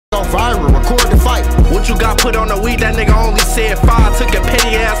viral, record the fight. What you got put on the weed? That nigga only said 5. Took a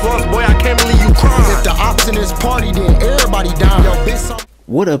petty ass loss, boy, I can't believe you crying. If the ops in this party, then everybody down. Yo, bitch.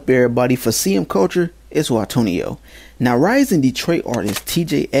 What up, everybody? For CM Culture, it's Watonio. Now, rising Detroit artist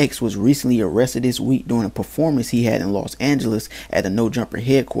Teejayx6 was recently arrested this week during a performance he had in Los Angeles at the No Jumper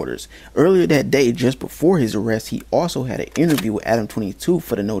headquarters. Earlier that day, just before his arrest, he also had an interview with Adam22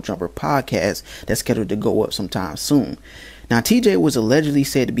 for the No Jumper podcast that's scheduled to go up sometime soon. Now, TJ was allegedly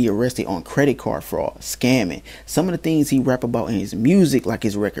said to be arrested on credit card fraud, scamming, some of the things he rap about in his music, like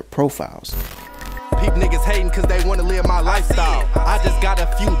his record profiles. Peep niggas hating cause they wanna live my lifestyle. I just got a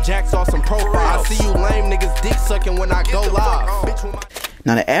few jacks off some profiles. I see you lame niggas dick sucking when I go live.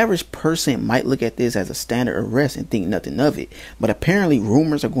 Now, the average person might look at this as a standard arrest and think nothing of it, but apparently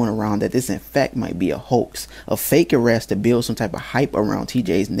rumors are going around that this in fact might be a hoax, a fake arrest to build some type of hype around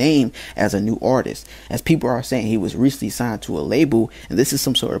TJ's name as a new artist, as people are saying he was recently signed to a label and this is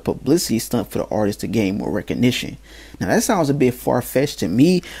some sort of publicity stunt for the artist to gain more recognition. Now, that sounds a bit far-fetched to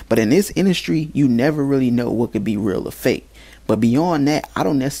me, but in this industry you never really know what could be real or fake. But beyond that, I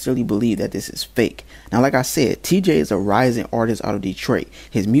don't necessarily believe that this is fake. Now, like I said, TJ is a rising artist out of Detroit.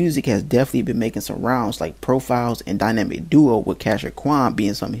 His music has definitely been making some rounds, like Profiles and Dynamic Duo, with Casher Quan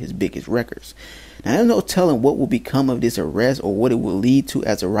being some of his biggest records. Now, there's no telling what will become of this arrest or what it will lead to.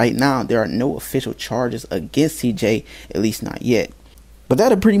 As of right now, there are no official charges against TJ, at least not yet. But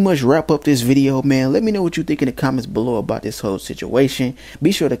that'll pretty much wrap up this video, man. Let me know what you think in the comments below about this whole situation.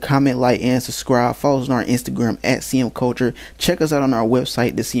 Be sure to comment, like, and subscribe. Follow us on our Instagram at CMCULTURE. Check us out on our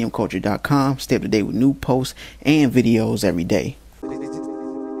website, thecmculture.com. Stay up to date with new posts and videos every day.